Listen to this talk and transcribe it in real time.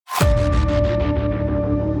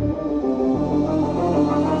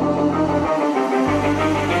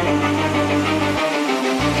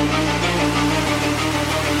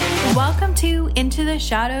Into the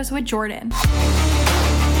Shadows with Jordan.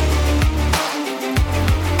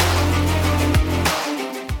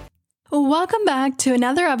 Welcome back to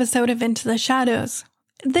another episode of Into the Shadows.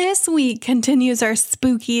 This week continues our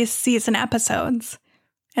spooky season episodes,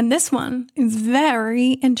 and this one is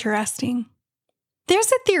very interesting.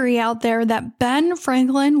 There's a theory out there that Ben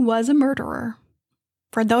Franklin was a murderer.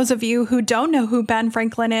 For those of you who don't know who Ben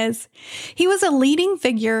Franklin is, he was a leading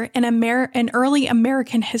figure in early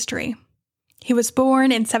American history. He was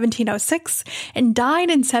born in 1706 and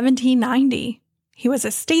died in 1790. He was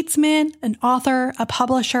a statesman, an author, a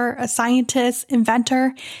publisher, a scientist,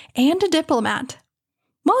 inventor, and a diplomat.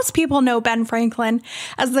 Most people know Ben Franklin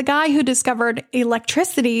as the guy who discovered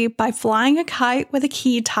electricity by flying a kite with a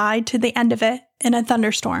key tied to the end of it in a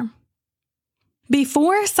thunderstorm.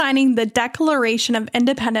 Before signing the Declaration of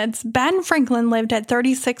Independence, Ben Franklin lived at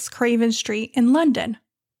 36 Craven Street in London.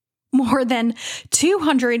 More than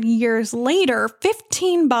 200 years later,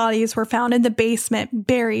 15 bodies were found in the basement,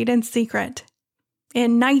 buried in secret.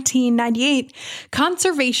 In 1998,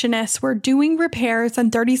 conservationists were doing repairs on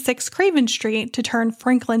 36 Craven Street to turn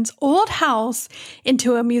Franklin's old house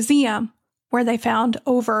into a museum, where they found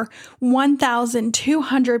over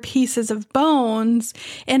 1,200 pieces of bones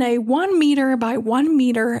in a 1 meter by 1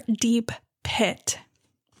 meter deep pit.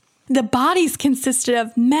 The bodies consisted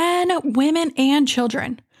of men, women, and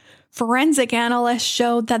children. Forensic analysts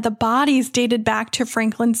showed that the bodies dated back to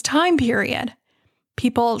Franklin's time period.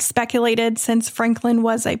 People speculated, since Franklin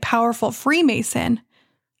was a powerful Freemason,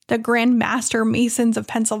 the Grand Master Masons of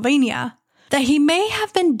Pennsylvania, that he may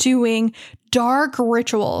have been doing dark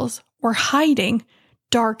rituals or hiding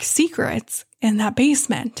dark secrets in that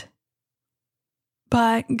basement.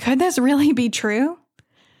 But could this really be true?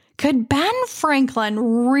 Could Ben Franklin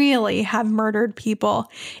really have murdered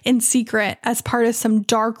people in secret as part of some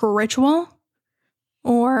dark ritual?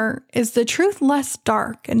 Or is the truth less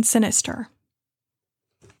dark and sinister?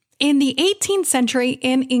 In the 18th century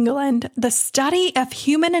in England, the study of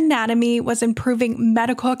human anatomy was improving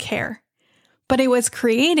medical care, but it was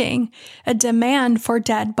creating a demand for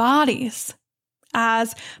dead bodies.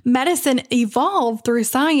 As medicine evolved through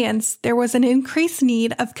science, there was an increased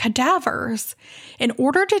need of cadavers in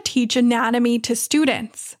order to teach anatomy to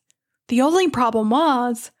students. The only problem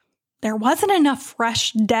was there wasn't enough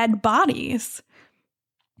fresh dead bodies.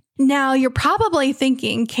 Now, you're probably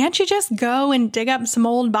thinking, can't you just go and dig up some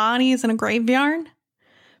old bodies in a graveyard?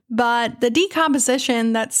 But the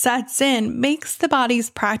decomposition that sets in makes the bodies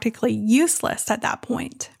practically useless at that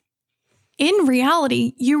point. In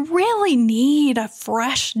reality, you really need a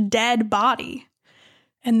fresh, dead body.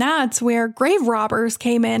 And that's where grave robbers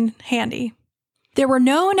came in handy. They were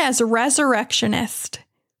known as resurrectionists.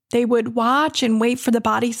 They would watch and wait for the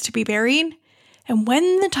bodies to be buried, and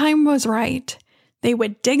when the time was right, they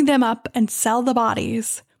would dig them up and sell the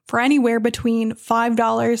bodies for anywhere between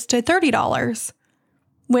 $5 to $30,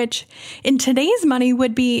 which in today's money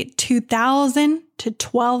would be $2,000 to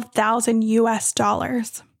 $12,000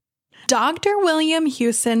 US. Dr. William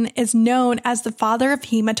Hewson is known as the father of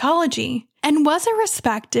hematology and was a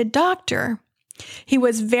respected doctor. He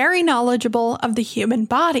was very knowledgeable of the human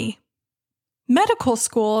body. Medical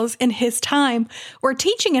schools in his time were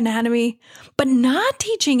teaching anatomy, but not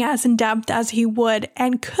teaching as in-depth as he would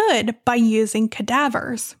and could by using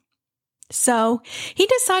cadavers. So he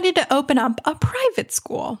decided to open up a private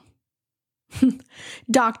school.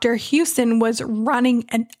 Dr. Hewson was running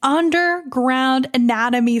an underground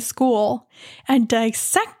anatomy school and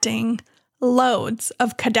dissecting loads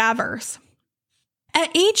of cadavers.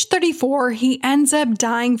 At age 34, he ends up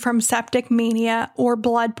dying from septic mania or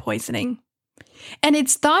blood poisoning. And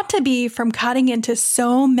it's thought to be from cutting into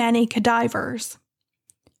so many cadavers.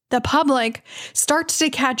 The public starts to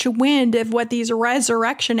catch wind of what these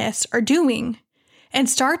resurrectionists are doing and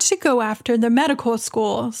starts to go after the medical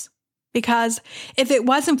schools. Because if it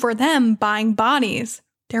wasn't for them buying bodies,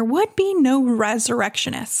 there would be no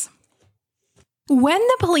resurrectionists. When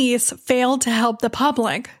the police failed to help the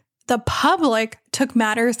public took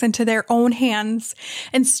matters into their own hands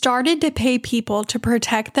and started to pay people to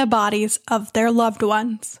protect the bodies of their loved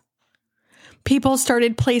ones. People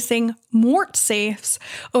started placing mortsafes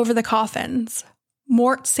over the coffins.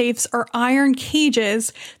 Mortsafes are iron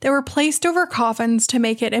cages that were placed over coffins to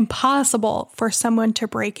make it impossible for someone to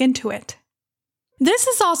break into it. This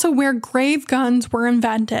is also where grave guns were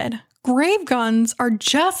invented. Grave guns are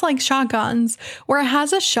just like shotguns, where it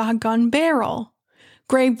has a shotgun barrel.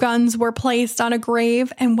 Grave guns were placed on a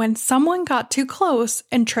grave, and when someone got too close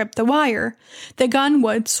and tripped the wire, the gun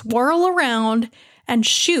would swirl around and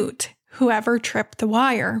shoot whoever tripped the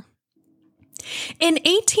wire. In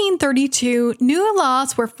 1832, new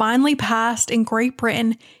laws were finally passed in Great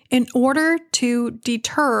Britain in order to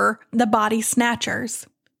deter the body snatchers.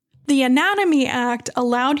 The Anatomy Act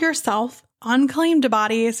allowed yourself, unclaimed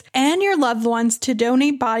bodies, and your loved ones to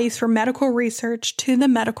donate bodies for medical research to the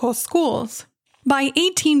medical schools. By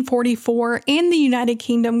 1844, in the United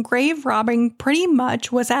Kingdom, grave robbing pretty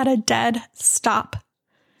much was at a dead stop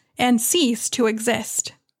and ceased to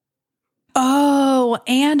exist. Oh,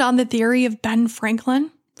 and on the theory of Ben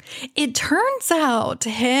Franklin, it turns out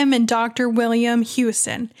him and Dr. William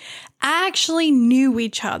Houston actually knew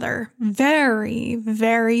each other very,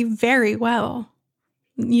 very, very well.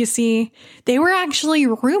 You see, they were actually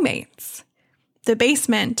roommates. The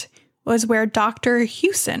basement was where Dr.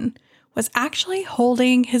 Houston was actually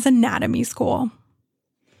holding his anatomy school.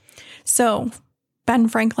 So, Ben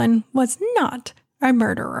Franklin was not a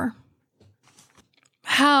murderer.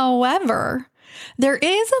 However, there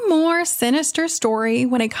is a more sinister story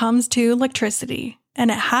when it comes to electricity,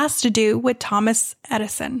 and it has to do with Thomas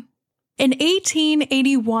Edison. In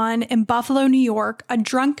 1881, in Buffalo, New York, a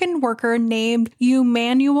drunken worker named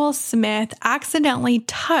Emanuel Smith accidentally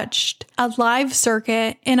touched a live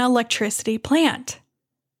circuit in an electricity plant.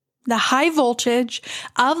 The high voltage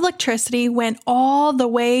of electricity went all the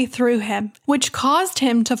way through him, which caused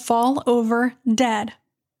him to fall over dead.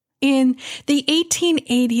 In the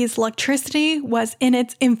 1880s, electricity was in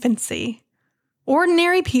its infancy.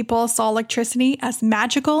 Ordinary people saw electricity as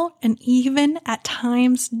magical and even at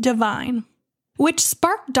times divine, which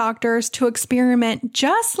sparked doctors to experiment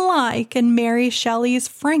just like in Mary Shelley's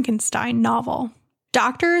Frankenstein novel.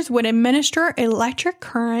 Doctors would administer electric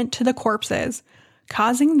current to the corpses,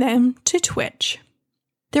 causing them to twitch.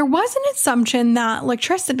 There was an assumption that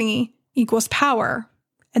electricity equals power,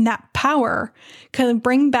 and that power could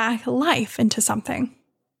bring back life into something.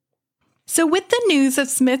 So with the news of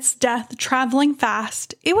Smith's death traveling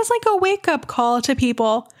fast, it was like a wake-up call to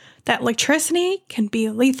people that electricity can be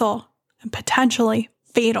lethal and potentially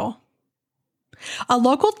fatal. A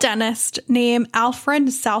local dentist named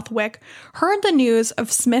Alfred Southwick heard the news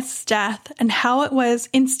of Smith's death and how it was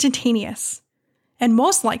instantaneous and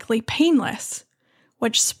most likely painless,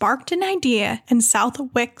 which sparked an idea in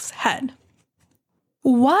Southwick's head.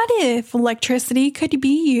 What if electricity could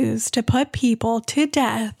be used to put people to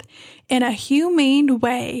death in a humane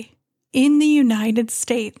way in the United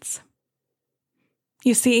States?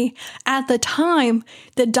 You see, at the time,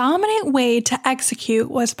 the dominant way to execute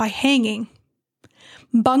was by hanging.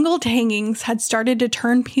 Bungled hangings had started to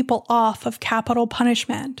turn people off of capital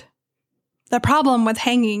punishment. The problem with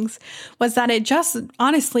hangings was that it just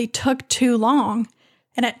honestly took too long,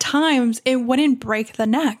 and at times it wouldn't break the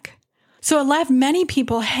neck. So it left many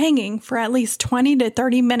people hanging for at least 20 to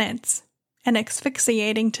 30 minutes and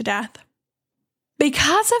asphyxiating to death.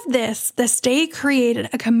 Because of this, the state created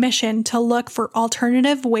a commission to look for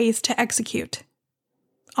alternative ways to execute.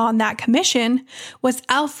 On that commission was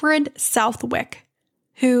Alfred Southwick,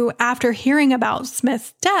 who, after hearing about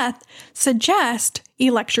Smith's death, suggested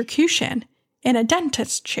electrocution in a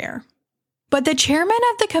dentist's chair. But the chairman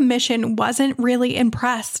of the commission wasn't really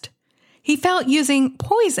impressed. He felt using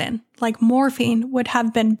poison, like morphine, would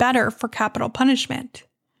have been better for capital punishment.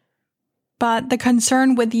 But the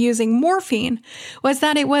concern with using morphine was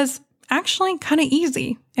that it was actually kind of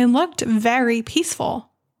easy and looked very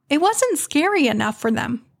peaceful. It wasn't scary enough for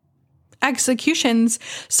them. Executions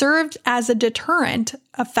served as a deterrent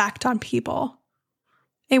effect on people.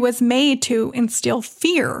 It was made to instill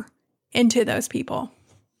fear into those people.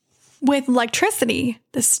 With electricity,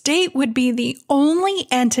 the state would be the only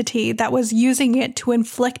entity that was using it to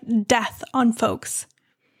inflict death on folks.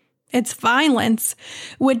 Its violence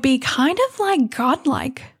would be kind of like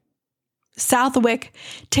godlike. Southwick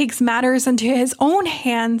takes matters into his own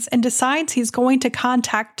hands and decides he's going to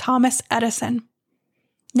contact Thomas Edison.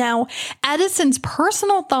 Now, Edison's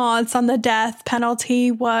personal thoughts on the death penalty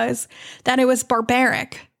was that it was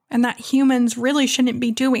barbaric and that humans really shouldn't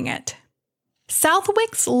be doing it.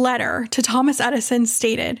 Southwick's letter to Thomas Edison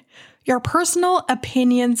stated, "Your personal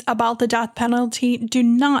opinions about the death penalty do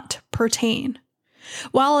not pertain.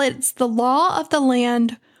 While it's the law of the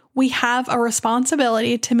land, we have a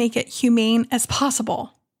responsibility to make it humane as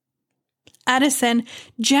possible." Edison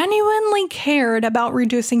genuinely cared about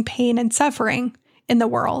reducing pain and suffering in the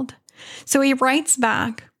world. So he writes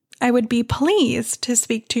back, "I would be pleased to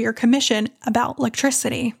speak to your commission about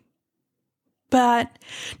electricity." But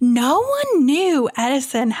no one knew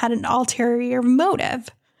Edison had an ulterior motive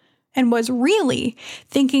and was really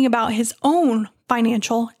thinking about his own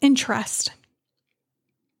financial interest.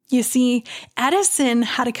 You see, Edison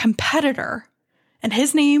had a competitor, and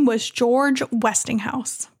his name was George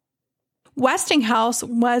Westinghouse. Westinghouse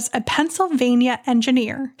was a Pennsylvania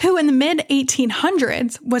engineer who in the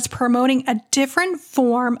mid-1800s was promoting a different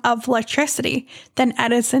form of electricity than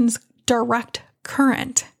Edison's direct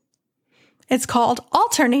current. It's called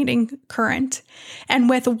alternating current, and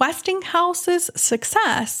with Westinghouse's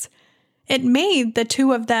success, it made the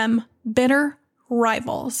two of them bitter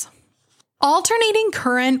rivals. Alternating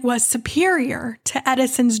current was superior to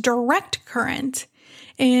Edison's direct current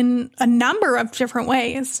in a number of different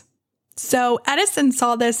ways. So Edison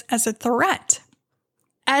saw this as a threat.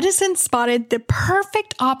 Edison spotted the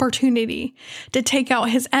perfect opportunity to take out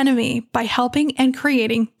his enemy by helping and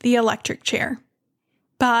creating the electric chair.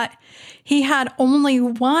 But he had only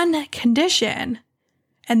one condition,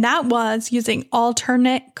 and that was using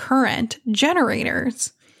alternate current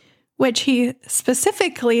generators, which he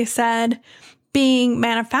specifically said being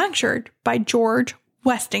manufactured by George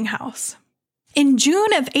Westinghouse. In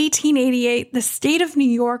June of 1888, the state of New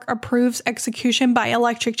York approves execution by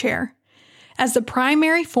electric chair as the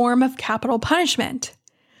primary form of capital punishment.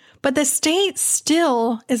 But the state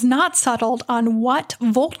still is not settled on what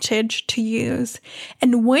voltage to use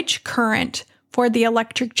and which current for the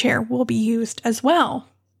electric chair will be used as well.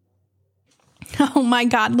 Oh my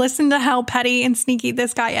God, listen to how petty and sneaky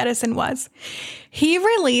this guy Edison was. He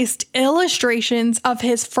released illustrations of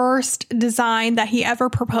his first design that he ever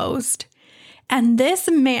proposed. And this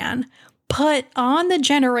man put on the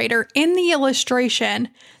generator in the illustration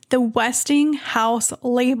the Westinghouse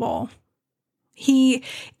label. He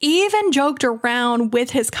even joked around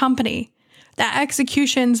with his company that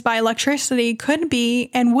executions by electricity could be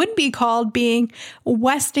and would be called being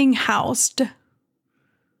Westinghoused.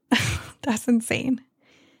 That's insane.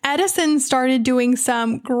 Edison started doing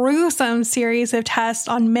some gruesome series of tests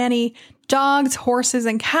on many dogs, horses,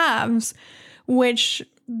 and calves, which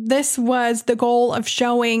this was the goal of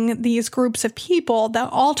showing these groups of people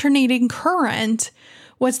that alternating current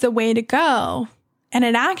was the way to go. And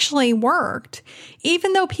it actually worked,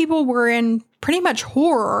 even though people were in pretty much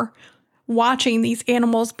horror watching these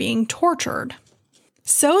animals being tortured.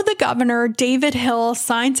 So the governor, David Hill,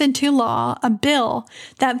 signs into law a bill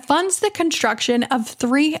that funds the construction of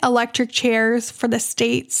 3 electric chairs for the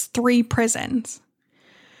state's 3 prisons.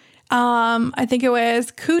 I think it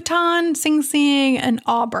was Kutan, Sing Sing, and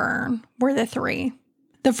Auburn were the 3.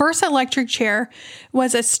 The first electric chair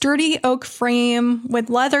was a sturdy oak frame with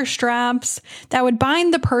leather straps that would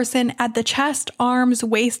bind the person at the chest, arms,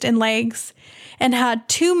 waist, and legs, and had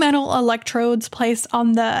 2 metal electrodes placed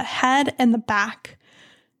on the head and the back.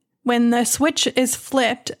 When the switch is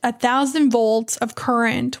flipped, 1,000 volts of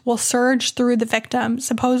current will surge through the victim,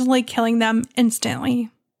 supposedly killing them instantly.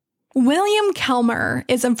 William Kelmer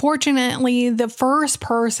is unfortunately the first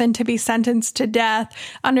person to be sentenced to death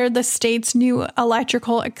under the state's new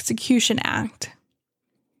Electrical Execution Act.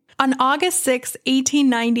 On August 6,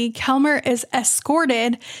 1890, Kelmer is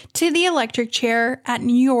escorted to the electric chair at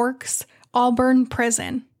New York's Auburn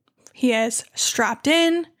prison. He is strapped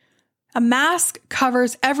in. A mask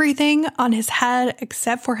covers everything on his head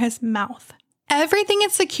except for his mouth. Everything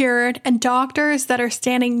is secured, and doctors that are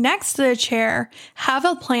standing next to the chair have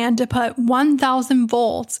a plan to put 1,000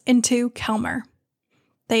 volts into Kelmer.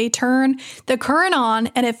 They turn the current on,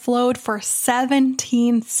 and it flowed for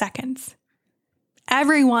 17 seconds.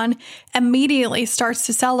 Everyone immediately starts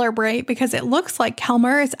to celebrate because it looks like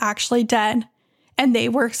Kelmer is actually dead, and they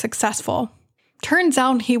were successful. Turns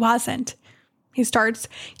out he wasn't. He starts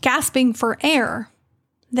gasping for air.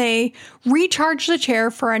 They recharge the chair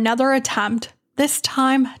for another attempt, this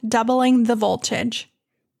time doubling the voltage.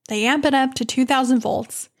 They amp it up to 2,000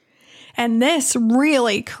 volts. And this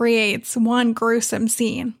really creates one gruesome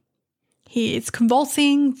scene. He's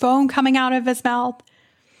convulsing, foam coming out of his mouth.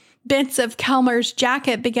 Bits of Kelmer's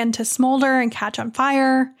jacket begin to smolder and catch on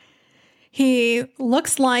fire. He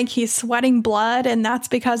looks like he's sweating blood, and that's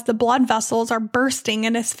because the blood vessels are bursting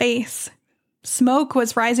in his face. Smoke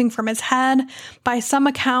was rising from his head. By some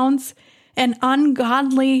accounts, an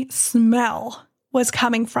ungodly smell was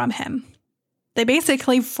coming from him. They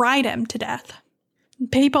basically fried him to death.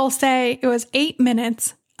 People say it was 8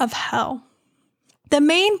 minutes of hell. The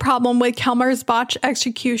main problem with Kelmer's botched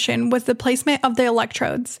execution was the placement of the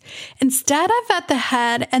electrodes. Instead of at the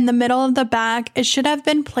head and the middle of the back, it should have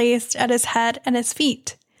been placed at his head and his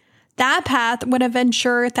feet. That path would have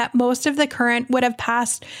ensured that most of the current would have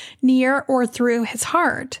passed near or through his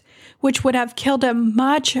heart, which would have killed him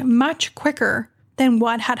much, much quicker than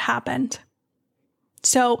what had happened.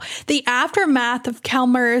 So, the aftermath of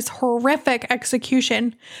Kelmer's horrific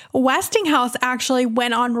execution, Westinghouse actually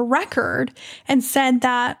went on record and said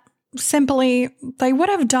that simply they would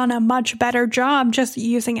have done a much better job just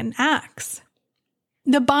using an axe.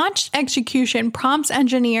 The botched execution prompts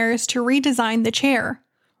engineers to redesign the chair.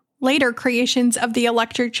 Later creations of the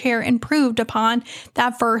electric chair improved upon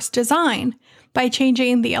that first design by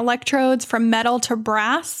changing the electrodes from metal to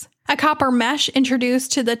brass, a copper mesh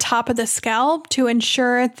introduced to the top of the scalp to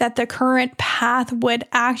ensure that the current path would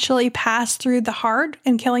actually pass through the heart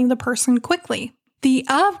and killing the person quickly. The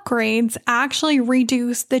upgrades actually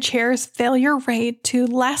reduced the chair's failure rate to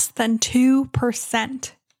less than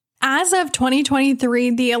 2%. As of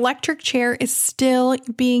 2023, the electric chair is still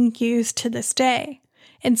being used to this day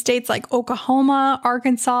in states like Oklahoma,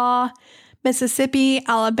 Arkansas, Mississippi,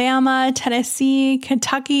 Alabama, Tennessee,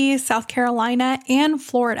 Kentucky, South Carolina, and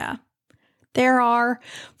Florida. There are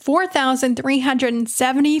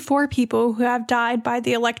 4,374 people who have died by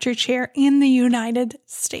the electric chair in the United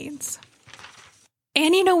States.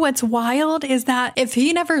 And you know what's wild is that if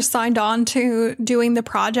he never signed on to doing the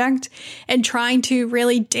project and trying to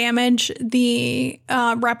really damage the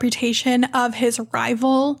reputation of his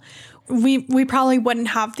rival, we probably wouldn't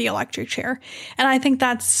have the electric chair. And I think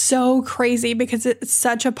that's so crazy because it's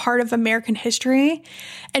such a part of American history.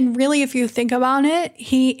 And really, if you think about it,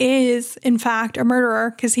 he is, in fact, a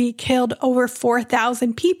murderer because he killed over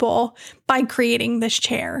 4,000 people by creating this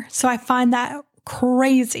chair. So I find that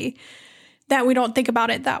crazy that we don't think about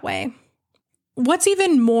it that way. What's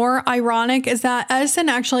even more ironic is that Edison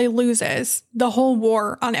actually loses the whole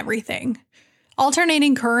war on everything.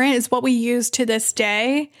 Alternating current is what we use to this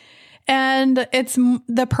day, and it's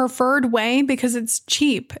the preferred way because it's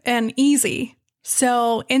cheap and easy.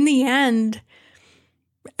 So in the end,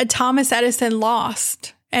 Thomas Edison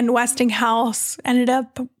lost, and Westinghouse ended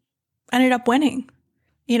up winning.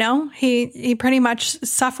 You know, he pretty much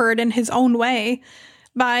suffered in his own way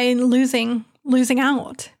by losing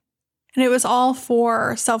out. And it was all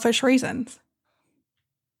for selfish reasons.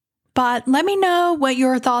 But let me know what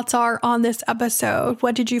your thoughts are on this episode.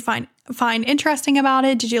 What did you find interesting about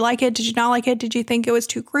it? Did you like it? Did you not like it? Did you think it was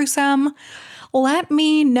too gruesome? Let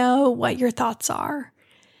me know what your thoughts are.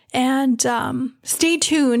 And stay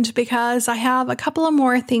tuned because I have a couple of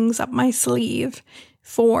more things up my sleeve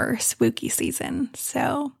for spooky season.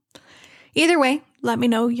 So either way, let me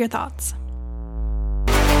know your thoughts.